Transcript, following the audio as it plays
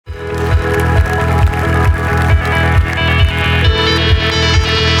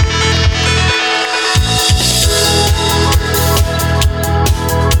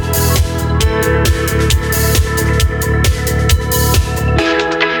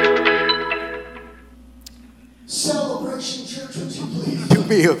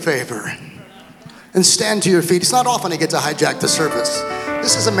me a favor and stand to your feet. It's not often I get to hijack the service.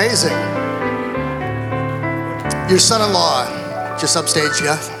 This is amazing. Your son-in-law, just upstage,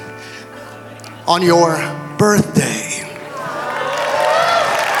 Jeff, on your birthday.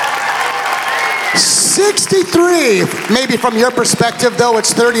 63, maybe from your perspective, though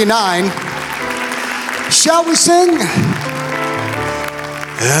it's 39. Shall we sing?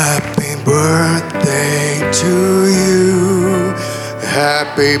 Happy birthday to you.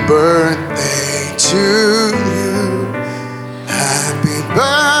 Happy birthday to you. Happy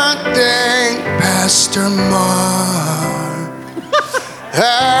birthday, Pastor Mark.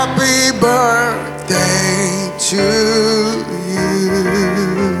 Happy birthday to you.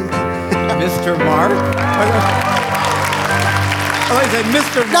 Mr. Mark? Oh, I said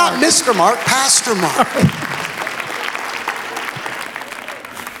Mr. Mark. Not Mr. Mark, Pastor Mark.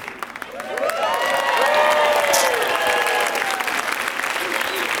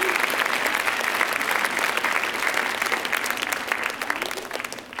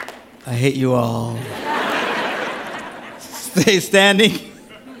 I hate you all. Stay standing.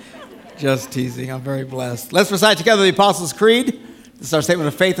 Just teasing. I'm very blessed. Let's recite together the Apostles' Creed. This is our statement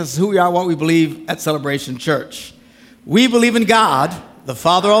of faith. This is who we are, what we believe at Celebration Church. We believe in God, the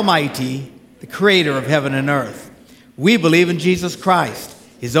Father Almighty, the creator of heaven and earth. We believe in Jesus Christ,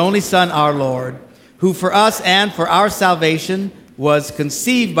 his only Son, our Lord, who for us and for our salvation was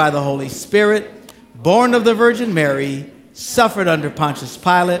conceived by the Holy Spirit, born of the Virgin Mary, suffered under Pontius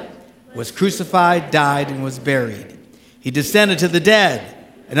Pilate, was crucified, died, and was buried. He descended to the dead,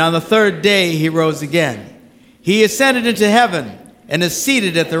 and on the third day he rose again. He ascended into heaven and is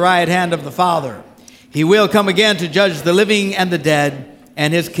seated at the right hand of the Father. He will come again to judge the living and the dead,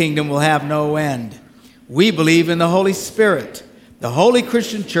 and his kingdom will have no end. We believe in the Holy Spirit, the holy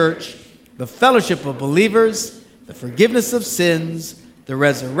Christian church, the fellowship of believers, the forgiveness of sins, the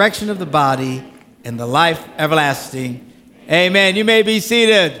resurrection of the body, and the life everlasting. Amen. You may be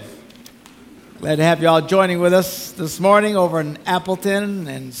seated. Glad to have you all joining with us this morning over in Appleton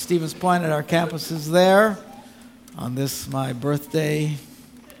and Stevens Point at our campuses there on this, my birthday.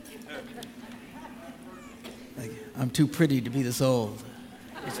 I'm too pretty to be this old.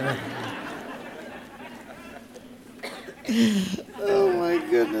 Oh, my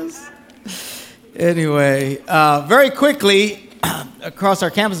goodness. Anyway, very quickly, across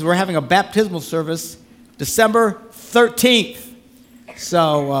our campuses, we're having a baptismal service December 13th.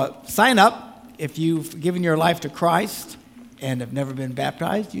 So sign up. If you've given your life to Christ and have never been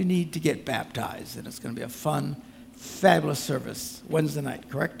baptized, you need to get baptized. And it's going to be a fun, fabulous service. Wednesday night,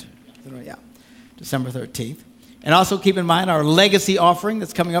 correct? Yeah, December 13th. And also keep in mind our legacy offering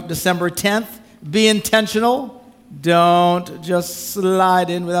that's coming up December 10th. Be intentional. Don't just slide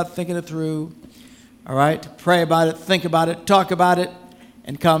in without thinking it through. All right? Pray about it, think about it, talk about it,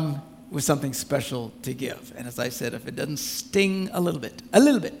 and come with something special to give. And as I said, if it doesn't sting a little bit,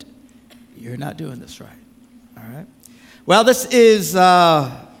 you're not doing this right. All right? Well, this is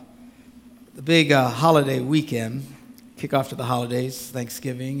the big holiday weekend. Kick off to the holidays,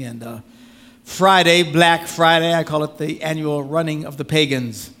 Thanksgiving, and Friday, Black Friday. I call it the annual running of the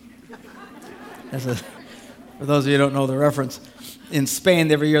pagans. For those of you who don't know the reference, in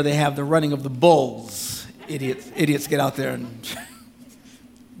Spain, every year they have the running of the bulls. Idiots get out there and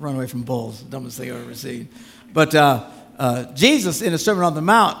run away from bulls. Dumbest thing I've ever seen. But Jesus, in his Sermon on the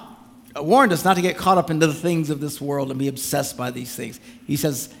Mount, warned us not to get caught up into the things of this world and be obsessed by these things. He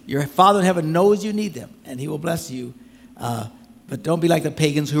says, your Father in heaven knows you need them, and he will bless you. But don't be like the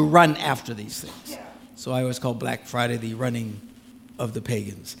pagans who run after these things. So I always call Black Friday the running of the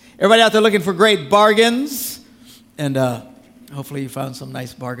pagans. Everybody out there looking for great bargains? And hopefully you found some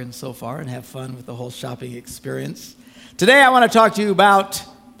nice bargains so far and have fun with the whole shopping experience. Today I want to talk to you about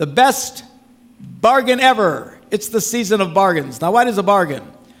the best bargain ever. It's the season of bargains. Now, what is a bargain?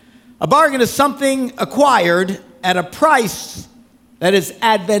 A bargain is something acquired at a price that is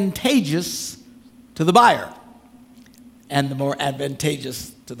advantageous to the buyer. And the more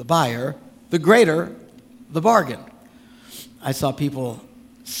advantageous to the buyer, the greater the bargain. I saw people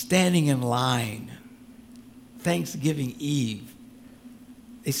standing in line Thanksgiving Eve.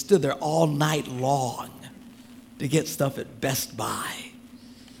 They stood there all night long to get stuff at Best Buy.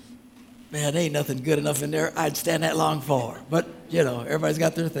 Man, ain't nothing good enough in there I'd stand that long for. But, you know, everybody's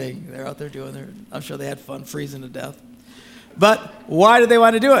got their thing. They're out there doing their, I'm sure they had fun freezing to death. But why did they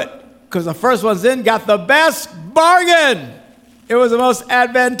want to do it? Because the first ones in got the best bargain. It was the most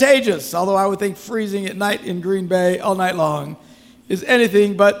advantageous, although I would think freezing at night in Green Bay all night long is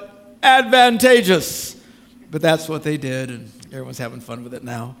anything but advantageous. But that's what they did, and everyone's having fun with it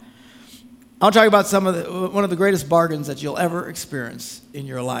now. I'll talk about one of the greatest bargains that you'll ever experience in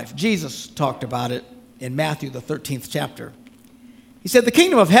your life. Jesus talked about it in Matthew, the 13th chapter. He said, the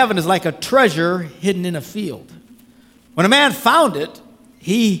kingdom of heaven is like a treasure hidden in a field. When a man found it,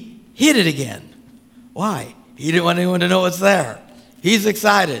 he hid it again. Why? He didn't want anyone to know it's there. He's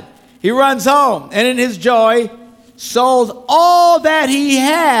excited. He runs home and in his joy sold all that he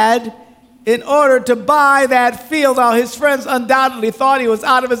had in order to buy that field. Now his friends undoubtedly thought he was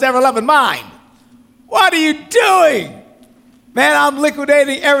out of his ever-loving mind. What are you doing? Man, I'm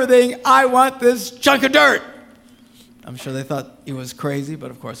liquidating everything. I want this chunk of dirt. I'm sure they thought he was crazy,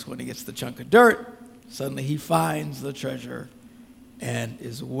 but of course when he gets the chunk of dirt, suddenly he finds the treasure and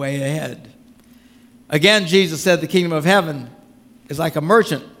is way ahead. Again, Jesus said the kingdom of heaven is like a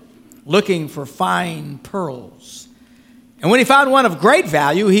merchant looking for fine pearls. And when he found one of great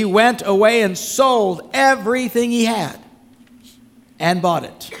value, he went away and sold everything he had and bought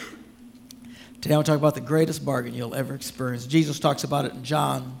it. Today I want to talk about the greatest bargain you'll ever experience. Jesus talks about it in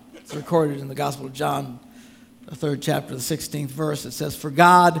John. It's recorded in the Gospel of John, the 3rd chapter, the 16th verse. It says, for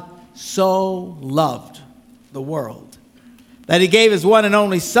God so loved the world that he gave his one and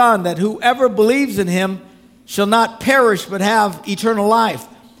only Son, that whoever believes in him shall not perish but have eternal life.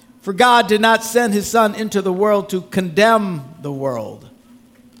 For God did not send his Son into the world to condemn the world,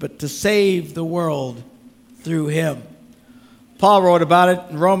 but to save the world through him. Paul wrote about it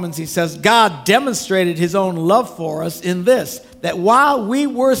in Romans. He says, God demonstrated his own love for us in this, that while we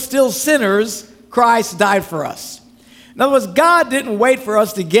were still sinners, Christ died for us. In other words, God didn't wait for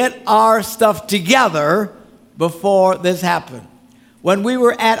us to get our stuff together before this happened. When we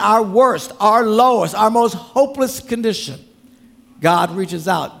were at our worst, our lowest, our most hopeless condition, God reaches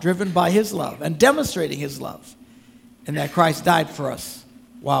out, driven by his love and demonstrating his love, and that Christ died for us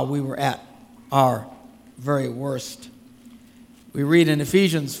while we were at our very worst. We read in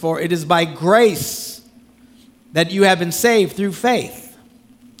Ephesians 4, it is by grace that you have been saved through faith.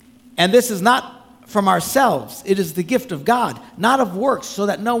 And this is not from ourselves. It is the gift of God, not of works, so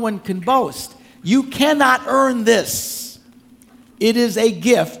that no one can boast. You cannot earn this. It is a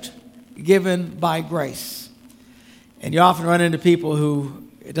gift given by grace. And you often run into people who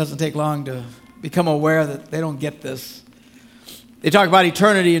it doesn't take long to become aware that they don't get this. They talk about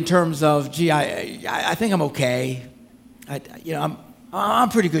eternity in terms of, gee, I think I'm okay. I'm a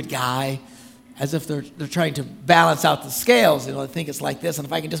pretty good guy, as if they're trying to balance out the scales. They think it's like this, and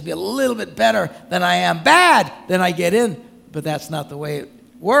if I can just be a little bit better than I am bad, then I get in. But that's not the way it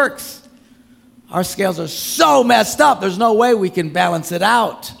works. Our scales are so messed up, there's no way we can balance it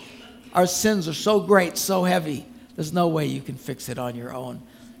out. Our sins are so great, so heavy, there's no way you can fix it on your own.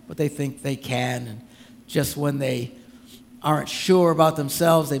 But they think they can, and just when they aren't sure about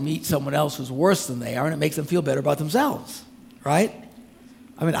themselves, they meet someone else who's worse than they are, and it makes them feel better about themselves, right?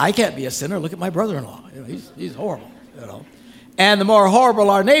 I mean, I can't be a sinner. Look at my brother-in-law. He's horrible, And the more horrible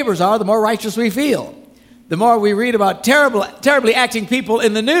our neighbors are, the more righteous we feel. The more we read about terribly acting people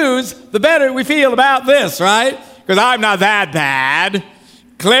in the news, the better we feel about this, right? Because I'm not that bad.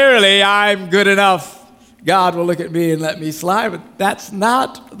 Clearly, I'm good enough. God will look at me and let me slide, but that's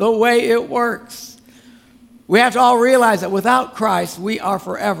not the way it works. We have to all realize that without Christ, we are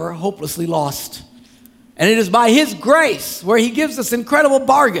forever hopelessly lost. And it is by his grace where he gives us incredible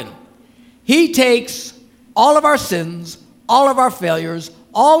bargain. He takes all of our sins, all of our failures,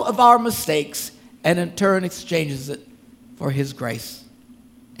 all of our mistakes, and in turn exchanges it for his grace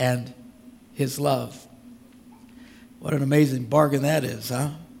and his love. What an amazing bargain that is, huh?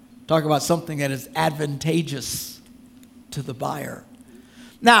 Talk about something that is advantageous to the buyer.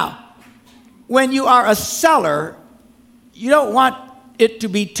 Now, when you are a seller, you don't want it to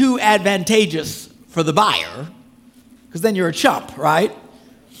be too advantageous for the buyer, because then you're a chump, right?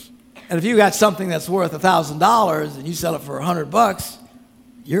 And if you got something that's worth $1,000 and you sell it for $100,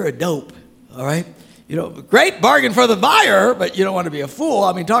 you're a dope, all right? Great bargain for the buyer, but you don't want to be a fool.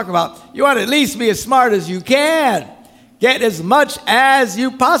 I mean, talk about, you want to at least be as smart as you can. Get as much as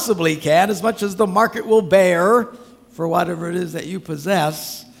you possibly can, as much as the market will bear for whatever it is that you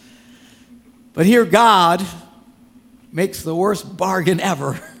possess. But here God makes the worst bargain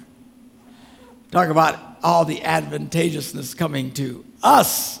ever. Talk about all the advantageousness coming to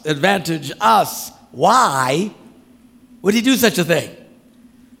us, advantage us. Why would he do such a thing?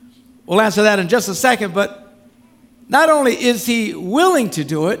 We'll answer that in just a second, but not only is he willing to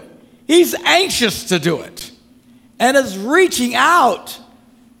do it, he's anxious to do it and is reaching out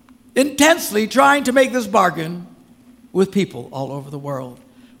intensely trying to make this bargain with people all over the world.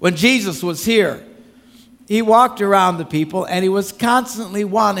 When Jesus was here, he walked around the people and he was constantly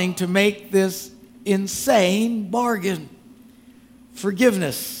wanting to make this insane bargain.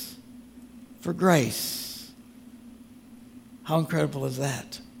 Forgiveness for grace. How incredible is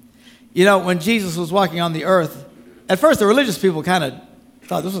that? You know, when Jesus was walking on the earth, at first the religious people kind of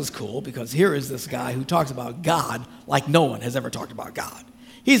thought this was cool because here is this guy who talks about God like no one has ever talked about God.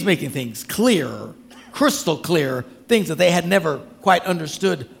 He's making things clear, crystal clear, things that they had never quite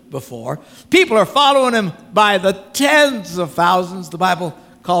understood before. People are following him by the tens of thousands. The Bible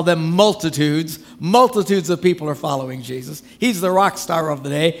called them multitudes. Multitudes of people are following Jesus. He's the rock star of the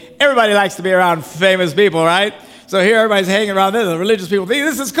day. Everybody likes to be around famous people, right? So here everybody's hanging around there. The religious people think,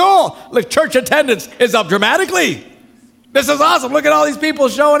 this is cool. Look, church attendance is up dramatically. This is awesome. Look at all these people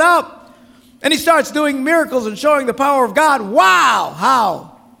showing up. And he starts doing miracles and showing the power of God. Wow,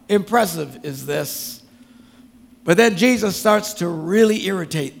 how impressive is this? But then Jesus starts to really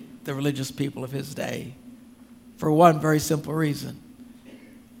irritate the religious people of his day for one very simple reason.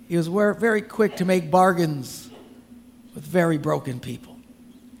 He was very quick to make bargains with very broken people.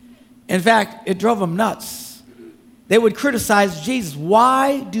 In fact, it drove them nuts. They would criticize Jesus.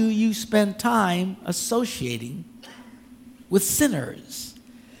 Why do you spend time associating with sinners?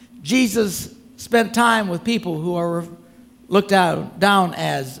 Jesus spent time with people who are looked down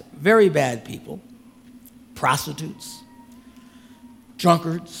as very bad people, prostitutes,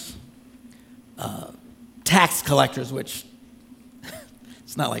 drunkards, tax collectors, which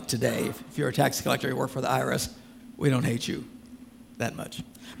it's not like today. If you're a tax collector, you work for the IRS, we don't hate you that much.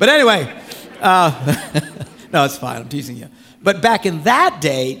 But anyway, no, it's fine. I'm teasing you. But back in that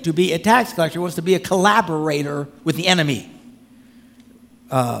day, to be a tax collector was to be a collaborator with the enemy.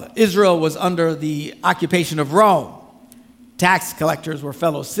 Israel was under the occupation of Rome. Tax collectors were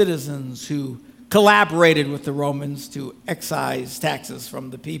fellow citizens who collaborated with the Romans to excise taxes from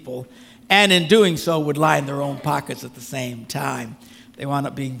the people, and in doing so would line their own pockets at the same time. They wound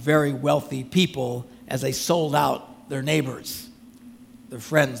up being very wealthy people as they sold out their neighbors, their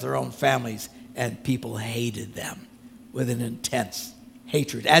friends, their own families, and people hated them with an intense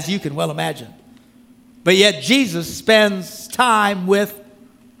hatred, as you can well imagine. But yet Jesus spends time with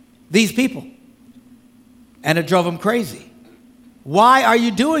these people, and it drove him crazy. Why are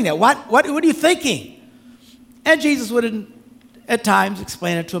you doing that? What are you thinking? And Jesus would at times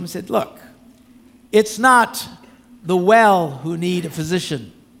explain it to him and said, look, it's not the well who need a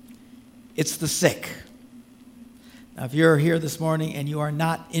physician. It's the sick. Now, if you're here this morning and you are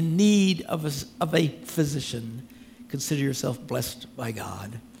not in need of a physician, consider yourself blessed by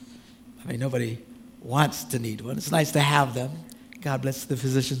God. I mean, nobody wants to need one. It's nice to have them. God bless the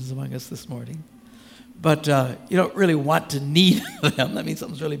physicians among us this morning. But you don't really want to need them. That means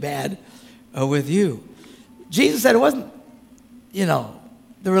something's really bad with you. Jesus said it wasn't,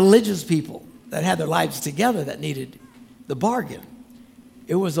 the religious people that had their lives together that needed the bargain.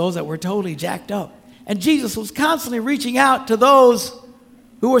 It was those that were totally jacked up. And Jesus was constantly reaching out to those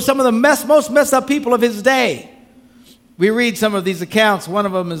who were some of the most messed up people of his day. We read some of these accounts. One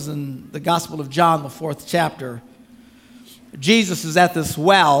of them is in the Gospel of John, the 4th chapter. Jesus is at this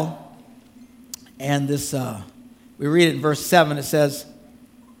well, and we read it in verse 7. It says,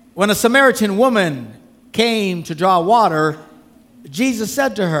 when a Samaritan woman came to draw water, Jesus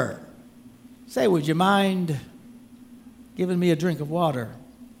said to her, say, would you mind giving me a drink of water?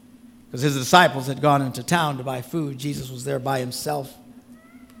 Because his disciples had gone into town to buy food. Jesus was there by himself.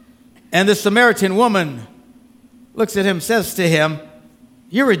 And the Samaritan woman looks at him, says to him,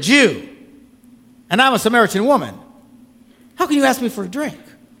 you're a Jew, and I'm a Samaritan woman. How can you ask me for a drink?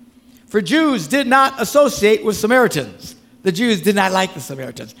 For Jews did not associate with Samaritans. The Jews did not like the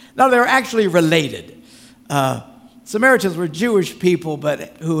Samaritans. Now, they were actually related. Samaritans were Jewish people,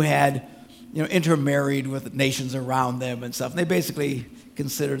 but who had intermarried with nations around them and stuff. And they basically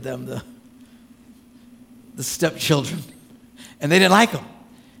considered them the stepchildren. And they didn't like them.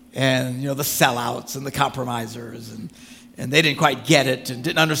 And, the sellouts and the compromisers. And they didn't quite get it and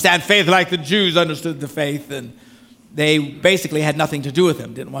didn't understand faith like the Jews understood the faith. And they basically had nothing to do with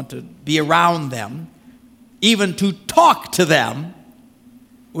them, didn't want to be around them. Even to talk to them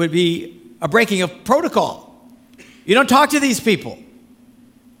would be a breaking of protocol. You don't talk to these people.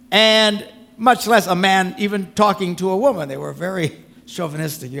 And much less a man even talking to a woman. They were very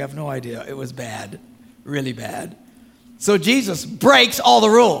chauvinistic. You have no idea. It was bad, really bad. So Jesus breaks all the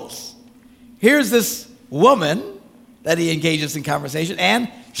rules. Here's this woman that he engages in conversation,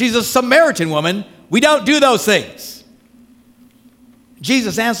 and she's a Samaritan woman. We don't do those things.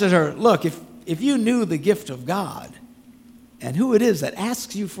 Jesus answered her, look, if you knew the gift of God and who it is that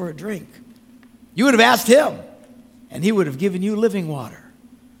asks you for a drink, you would have asked him, and he would have given you living water.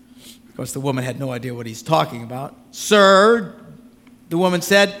 Of course, the woman had no idea what he's talking about. Sir, the woman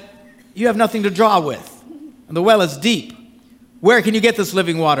said, you have nothing to draw with, and the well is deep. Where can you get this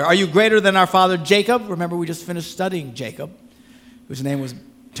living water? Are you greater than our father Jacob? Remember, we just finished studying Jacob, whose name was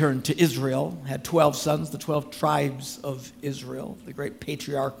turned to Israel, had 12 sons, the 12 tribes of Israel, the great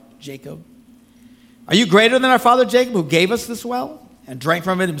patriarch Jacob. Are you greater than our father Jacob, who gave us this well and drank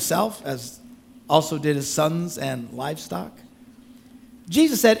from it himself, as also did his sons and livestock?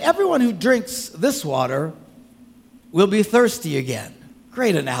 Jesus said, everyone who drinks this water will be thirsty again.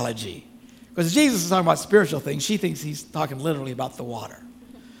 Great analogy. Because Jesus is talking about spiritual things. She thinks he's talking literally about the water.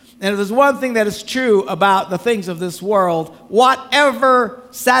 And if there's one thing that is true about the things of this world, whatever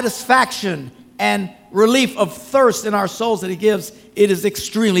satisfaction and relief of thirst in our souls that he gives, it is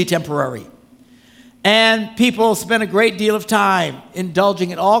extremely temporary. And people spend a great deal of time indulging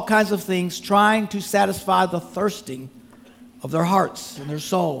in all kinds of things, trying to satisfy the thirsting of their hearts and their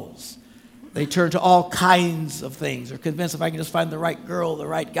souls. They turn to all kinds of things. They're convinced if I can just find the right girl, the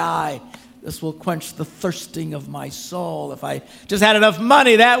right guy, this will quench the thirsting of my soul. If I just had enough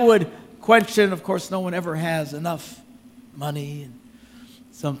money, that would quench it. And of course, no one ever has enough money. And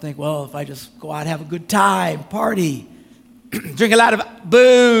some think, well, if I just go out and have a good time, party, drink a lot of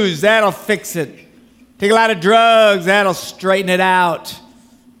booze, that'll fix it. Take a lot of drugs, that'll straighten it out.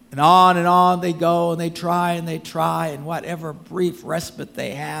 And on they go, and they try, and whatever brief respite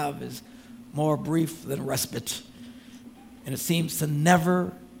they have is more brief than respite. And it seems to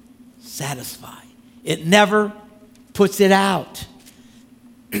never satisfy. It never puts it out.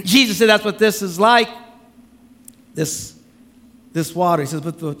 Jesus said that's what this is like, this water. He says,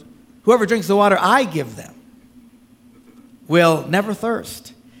 but whoever drinks the water I give them will never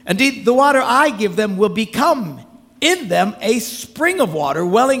thirst. Indeed, the water I give them will become in them a spring of water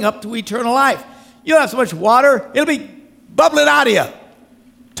welling up to eternal life. You'll have so much water, it'll be bubbling out of you.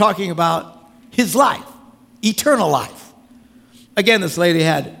 Talking about his life, eternal life. Again, this lady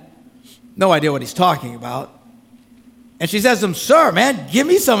had no idea what he's talking about. And she says to him, sir, man, give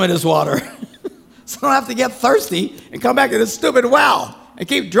me some of this water so I don't have to get thirsty and come back to this stupid well and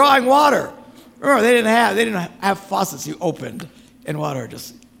keep drawing water. Remember, they didn't have faucets you opened and water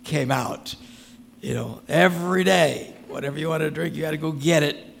just came out. You know, every day, whatever you wanted to drink, you had to go get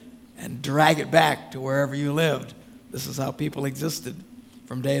it and drag it back to wherever you lived. This is how people existed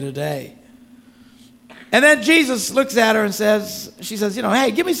from day to day. And then Jesus looks at her and she says,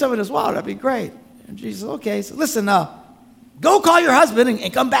 hey, give me some of this water. That'd be great. And Jesus says, okay. So listen, go call your husband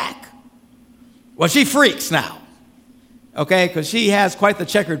and come back. Well, she freaks now, okay, because she has quite the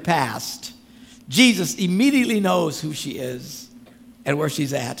checkered past. Jesus immediately knows who she is and where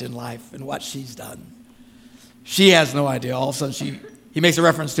she's at in life and what she's done. She has no idea. All of a sudden, he makes a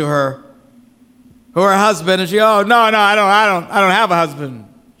reference to her husband, and she, oh, no, I don't have a husband,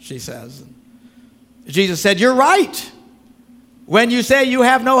 she says. Jesus said, you're right when you say you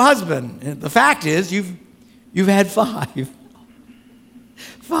have no husband. And the fact is, you've had 5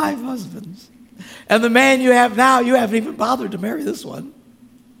 husbands. And the man you have now, you haven't even bothered to marry this one.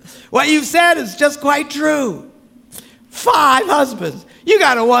 What you've said is just quite true. 5 husbands. You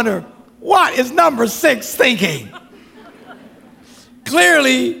got to wonder, what is number 6 thinking?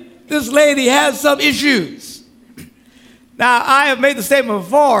 Clearly, this lady has some issues. Now, I have made the statement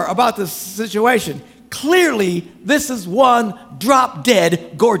before about this situation. Clearly, this is one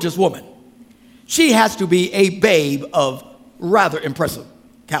drop-dead gorgeous woman. She has to be a babe of rather impressive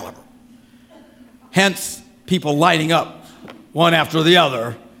caliber. Hence, people lining up one after the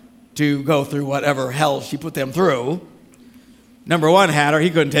other to go through whatever hell she put them through. Number 1 had her, he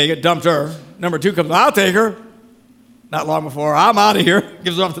couldn't take it, dumped her. Number 2 comes, I'll take her. Not long before, I'm out of here.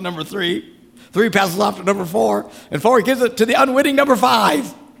 Gives it off to number 3. 3 passes off to number 4. And 4 gives it to the unwitting number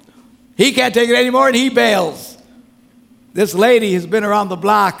 5. He can't take it anymore and he bails. This lady has been around the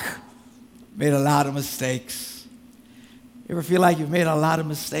block, made a lot of mistakes. You ever feel like you've made a lot of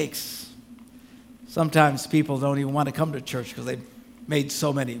mistakes? Sometimes people don't even want to come to church because they've made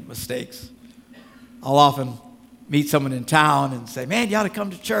so many mistakes. I'll often meet someone in town and say, man, you ought to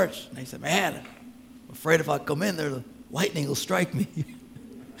come to church. And they say, man, I'm afraid if I come in there, the lightning will strike me.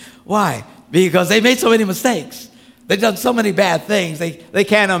 Why? Because they made so many mistakes. They've done so many bad things. They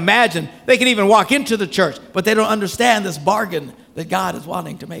can't imagine. They can even walk into the church, but they don't understand this bargain that God is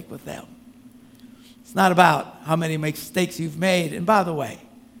wanting to make with them. It's not about how many mistakes you've made. And by the way,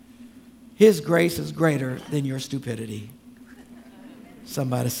 his grace is greater than your stupidity.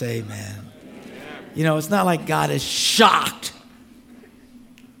 Somebody say amen. You know, it's not like God is shocked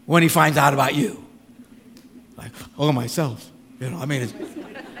when he finds out about you. Like, oh, myself. You know, I mean,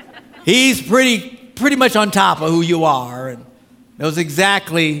 he's pretty much on top of who you are and knows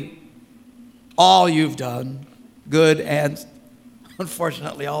exactly all you've done, good and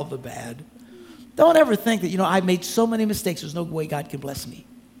unfortunately all the bad. Don't ever think that, I made so many mistakes, there's no way God can bless me.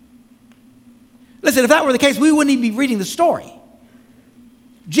 Listen, if that were the case, we wouldn't even be reading the story.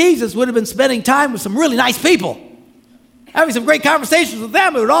 Jesus would have been spending time with some really nice people, having some great conversations with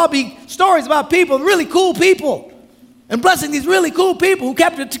them. It would all be stories about people, really cool people, and blessing these really cool people who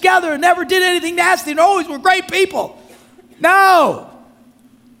kept it together and never did anything nasty and always were great people. No.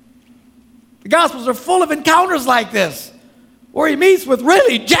 The Gospels are full of encounters like this, where he meets with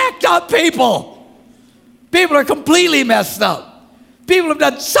really jacked up people. People are completely messed up. People have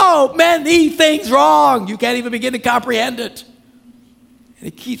done so many things wrong, you can't even begin to comprehend it. And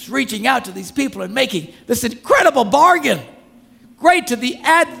he keeps reaching out to these people and making this incredible bargain, great to the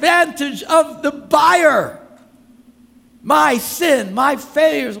advantage of the buyer. My sin, my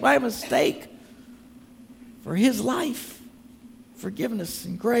failures, my mistake, for his life, forgiveness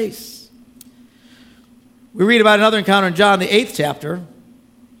and grace. We read about another encounter in John, the 8th chapter.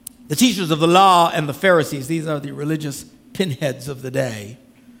 The teachers of the law and the Pharisees, these are the religious pinheads of the day.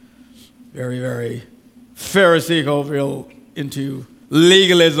 Very, very Pharisaical, real into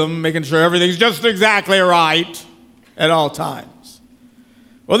legalism, making sure everything's just exactly right at all times.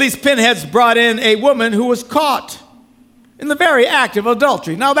 Well, these pinheads brought in a woman who was caught in the very act of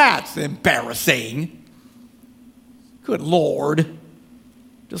adultery. Now that's embarrassing. Good Lord.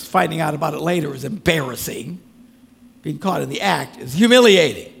 Just finding out about it later is embarrassing. Being caught in the act is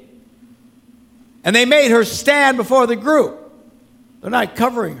humiliating. And they made her stand before the group. They're not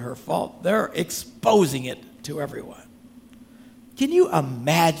covering her fault. They're exposing it to everyone. Can you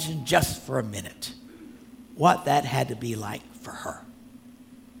imagine just for a minute what that had to be like for her?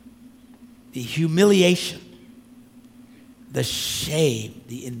 The humiliation, the shame,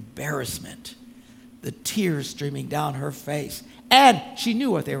 the embarrassment, the tears streaming down her face. And she knew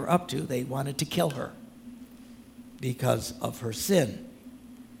what they were up to. They wanted to kill her because of her sin.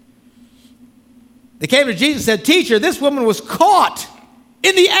 They came to Jesus and said, "Teacher, this woman was caught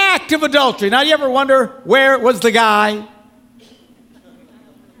in the act of adultery." Now, do you ever wonder where was the guy?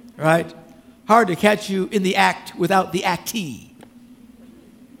 Right? Hard to catch you in the act without the actee.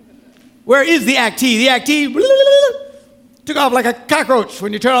 Where is the actee? The actee took off like a cockroach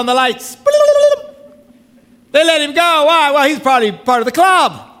when you turn on the lights. They let him go. Why? Well, he's probably part of the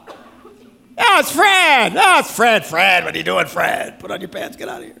club. Oh, it's Fred. Oh, it's Fred. Fred, what are you doing, Fred? Put on your pants. Get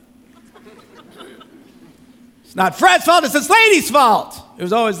out of here. It's not Fred's fault. It's this lady's fault. It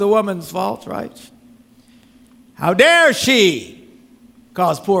was always the woman's fault, right? How dare she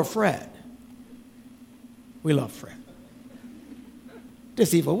cause poor Fred? We love Fred.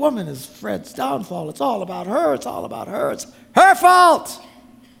 This evil woman is Fred's downfall. It's all about her. It's all about her. It's her fault.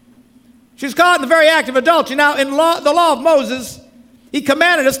 She's caught in the very act of adultery. Now, in the law of Moses, he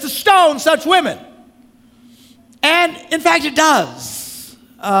commanded us to stone such women. And, in fact, it does.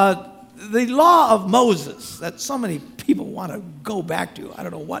 The law of Moses that so many people want to go back to, I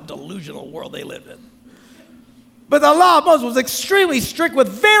don't know what delusional world they live in. But the law of Moses was extremely strict with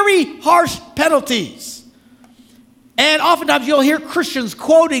very harsh penalties. And oftentimes you'll hear Christians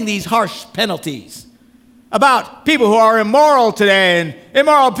quoting these harsh penalties about people who are immoral today and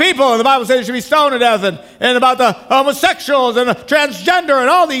immoral people, and the Bible says they should be stoned to death, and about the homosexuals and the transgender and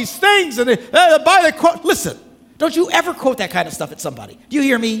all these things. And by the quote, listen, don't you ever quote that kind of stuff at somebody. Do you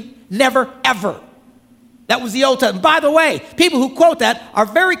hear me? Never, ever. That was the Old Testament. By the way, people who quote that are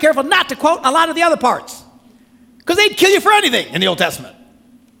very careful not to quote a lot of the other parts, because they'd kill you for anything in the Old Testament.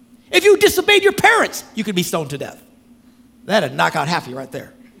 If you disobeyed your parents, you could be stoned to death. That'd knock out half of you right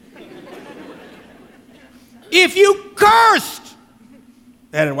there. If you cursed,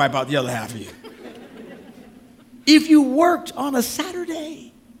 that'd wipe out the other half of you. If you worked on a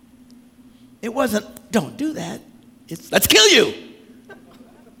Saturday, it wasn't, don't do that. It's, let's kill you.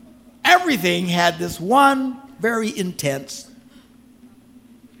 Everything had this one very intense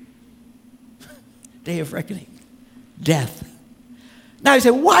day of reckoning, death. Now you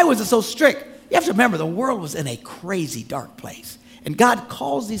say, why was it so strict? You have to remember, the world was in a crazy, dark place. And God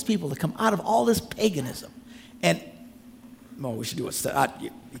calls these people to come out of all this paganism. And, well, we should do a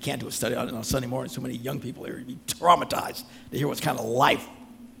study. You can't do a study on it on Sunday morning. So many young people here would be traumatized to hear what kind of life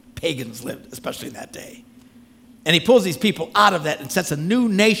pagans lived, especially in that day. And he pulls these people out of that and sets a new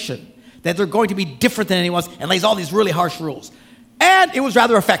nation that they're going to be different than anyone else and lays all these really harsh rules. And it was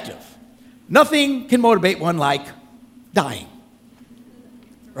rather effective. Nothing can motivate one like dying,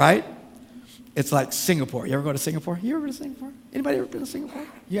 right? It's like Singapore. You ever go to Singapore? You ever been to Singapore? Anybody ever been to Singapore?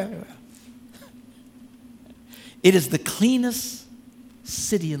 Yeah. It is the cleanest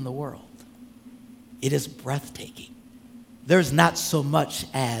city in the world. It is breathtaking. There's not so much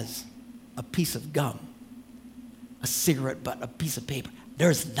as a piece of gum, a cigarette butt, a piece of paper.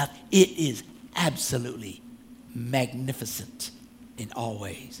 There's nothing. It is absolutely magnificent in all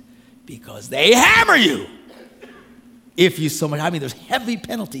ways because they hammer you if you so much. I mean, there's heavy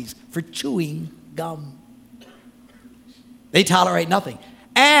penalties for chewing gum. They tolerate nothing.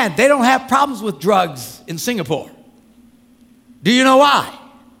 And they don't have problems with drugs in Singapore. Do you know why?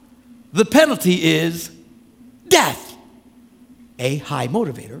 The penalty is death. A high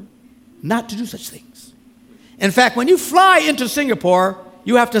motivator not to do such things. In fact, when you fly into Singapore,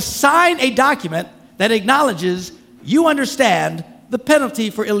 you have to sign a document that acknowledges you understand the penalty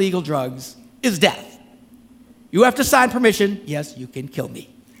for illegal drugs is death. You have to sign permission. Yes, you can kill me.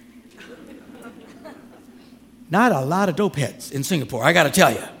 Not a lot of dope heads in Singapore, I got to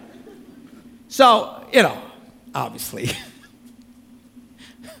tell you. So, obviously,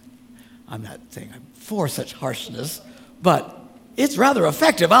 I'm not saying I'm for such harshness, but it's rather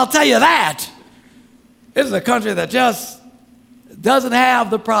effective, I'll tell you that. This is a country that just doesn't have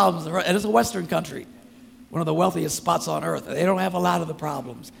the problems, and it's a Western country, one of the wealthiest spots on earth. They don't have a lot of the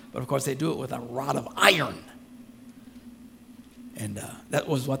problems, but of course they do it with a rod of iron. And that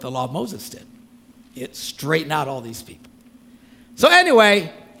was what the law of Moses did. It straightened out all these people. So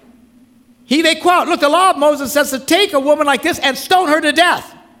anyway, they quote, look, the law of Moses says to take a woman like this and stone her to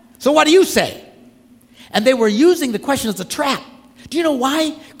death. So what do you say? And they were using the question as a trap. Do you know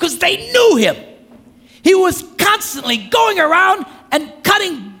why? Because they knew him. He was constantly going around and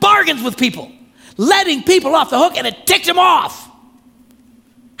cutting bargains with people, letting people off the hook, and it ticked him off.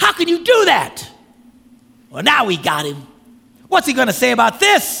 How can you do that? Well, now we got him. What's he going to say about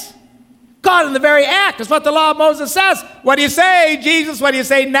this? Caught in the very act. That's what the law of Moses says. What do you say, Jesus? What do you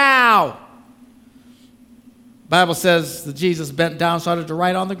say now? The Bible says that Jesus bent down, started to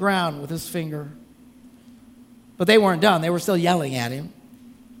write on the ground with his finger. But they weren't done. They were still yelling at him.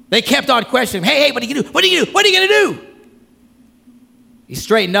 They kept on questioning him. Hey, what are you going to do? What are you going to do? What are you going to do? He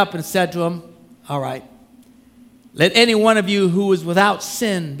straightened up and said to them, all right, let any one of you who is without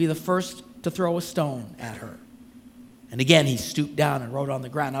sin be the first to throw a stone at her. And again, he stooped down and wrote on the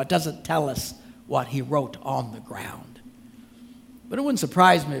ground. Now, it doesn't tell us what he wrote on the ground. But it wouldn't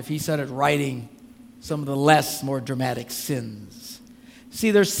surprise me if he started writing some of the more dramatic sins.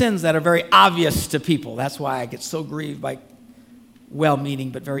 See, there's sins that are very obvious to people. That's why I get so grieved by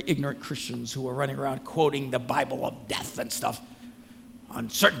well-meaning but very ignorant Christians who are running around quoting the Bible of death and stuff on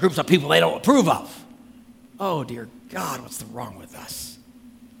certain groups of people they don't approve of. Oh, dear God, what's wrong with us?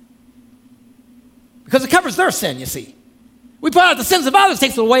 Because it covers their sin, you see. We point out the sins of others,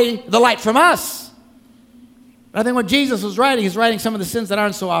 takes away the light from us. But I think what Jesus was writing, he's writing some of the sins that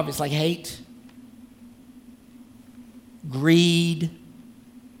aren't so obvious, like hate, greed,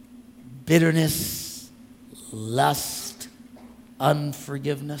 bitterness, lust,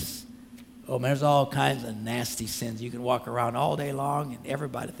 unforgiveness. Oh, man, there's all kinds of nasty sins. You can walk around all day long and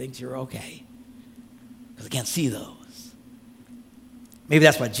everybody thinks you're okay because they can't see those. Maybe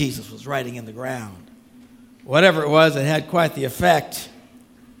that's why Jesus was writing in the ground. Whatever it was, it had quite the effect.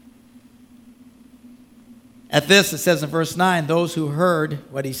 At this, it says in verse 9, those who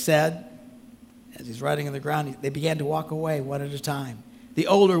heard what he said, as he's writing in the ground, they began to walk away one at a time. The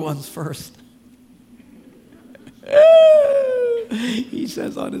older ones first. He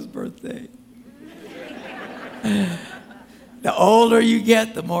says on his birthday. The older you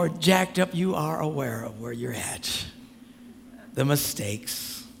get, the more jacked up you are aware of where you're at. The mistakes.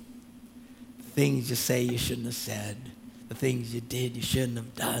 Things you say you shouldn't have said, the things you did you shouldn't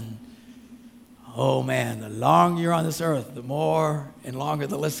have done. Oh man, the longer you're on this earth, the more and longer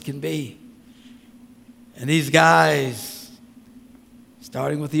the list can be. And these guys,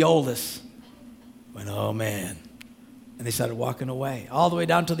 starting with the oldest, went, oh man. And they started walking away, all the way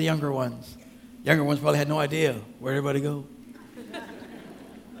down to the younger ones. Younger ones probably had no idea where everybody go.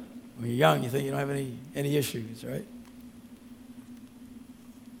 When you're young, you think you don't have any issues, right?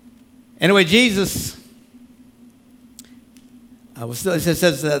 Anyway, Jesus, it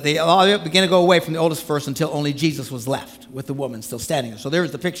says that they all began to go away from the oldest first until only Jesus was left with the woman still standing there. So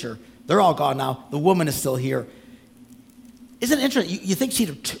there's the picture. They're all gone now. The woman is still here. Isn't it interesting? You think she'd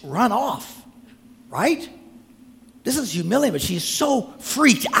have run off, right? This is humiliating, but she's so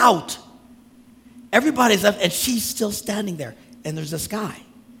freaked out. Everybody's left, and she's still standing there. And there's this guy.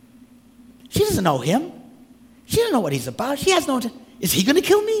 She doesn't know him. She doesn't know what he's about. She has no... Is he going to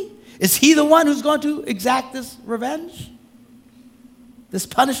kill me? Is he the one who's going to exact this revenge? This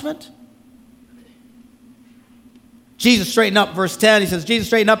punishment? Jesus straightened up, verse 10, he says, Jesus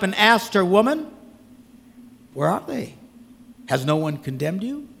straightened up and asked her, woman, where are they? Has no one condemned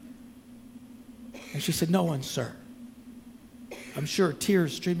you? And she said, no one, sir. I'm sure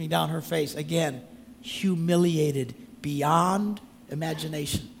tears streaming down her face. Again, humiliated beyond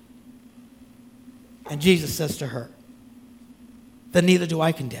imagination. And Jesus says to her, then neither do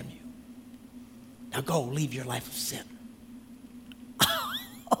I condemn you. Now go, leave your life of sin.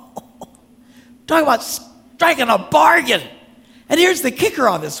 Talk about striking a bargain. And here's the kicker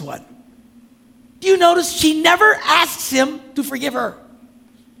on this one. Do you notice she never asks him to forgive her?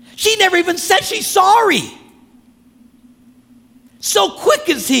 She never even said she's sorry. So quick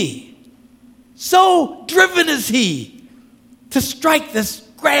is he, so driven is he to strike this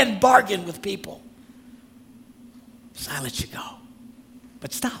grand bargain with people. So I let you go.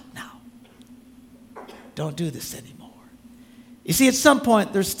 But stop now. Don't do this anymore. You see, at some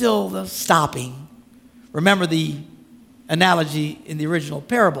point, there's still the stopping. Remember the analogy in the original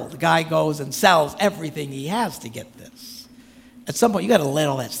parable. The guy goes and sells everything he has to get this. At some point, you got to let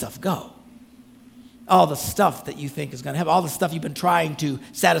all that stuff go. All the stuff that you think is going to happen, all the stuff you've been trying to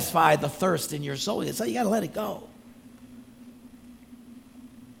satisfy the thirst in your soul. So you got to let it go.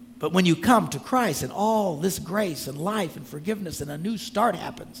 But when you come to Christ and all this grace and life and forgiveness and a new start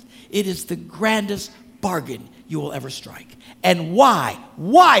happens, it is the grandest bargain you will ever strike. And why?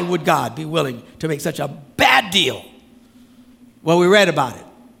 Why would God be willing to make such a bad deal? Well, we read about it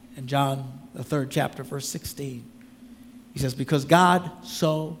in John, the 3rd chapter, verse 16. He says, because God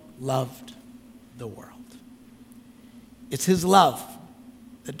so loved the world. It's his love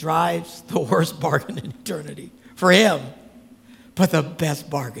that drives the worst bargain in eternity for him, but the best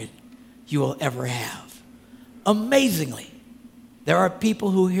bargain you will ever have. Amazingly, there are people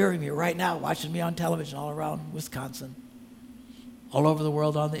who are hearing me right now, watching me on television all around Wisconsin, all over the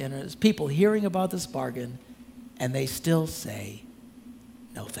world on the internet. There's people hearing about this bargain, and they still say,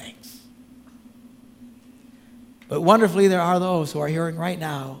 no thanks. But wonderfully, there are those who are hearing right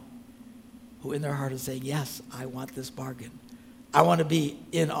now who in their heart are saying, yes, I want this bargain. I want to be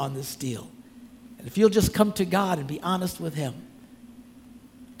in on this deal. And if you'll just come to God and be honest with him,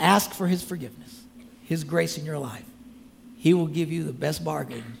 ask for his forgiveness, his grace in your life, he will give you the best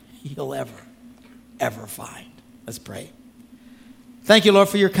bargain you'll ever find. Let's pray. Thank you, Lord,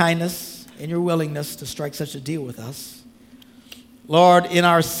 for your kindness and your willingness to strike such a deal with us. Lord, in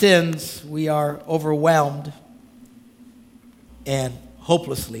our sins, we are overwhelmed and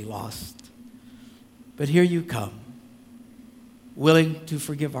hopelessly lost. But here you come, willing to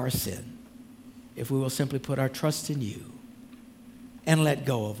forgive our sin if we will simply put our trust in you and let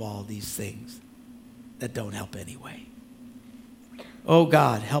go of all these things that don't help anyway. Oh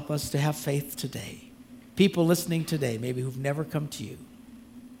God, help us to have faith today. People listening today, maybe who've never come to you,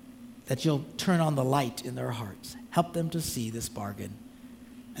 that you'll turn on the light in their hearts. Help them to see this bargain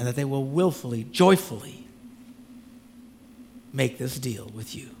and that they will willfully, joyfully make this deal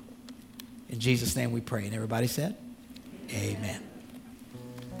with you. In Jesus' name we pray. And everybody said, amen.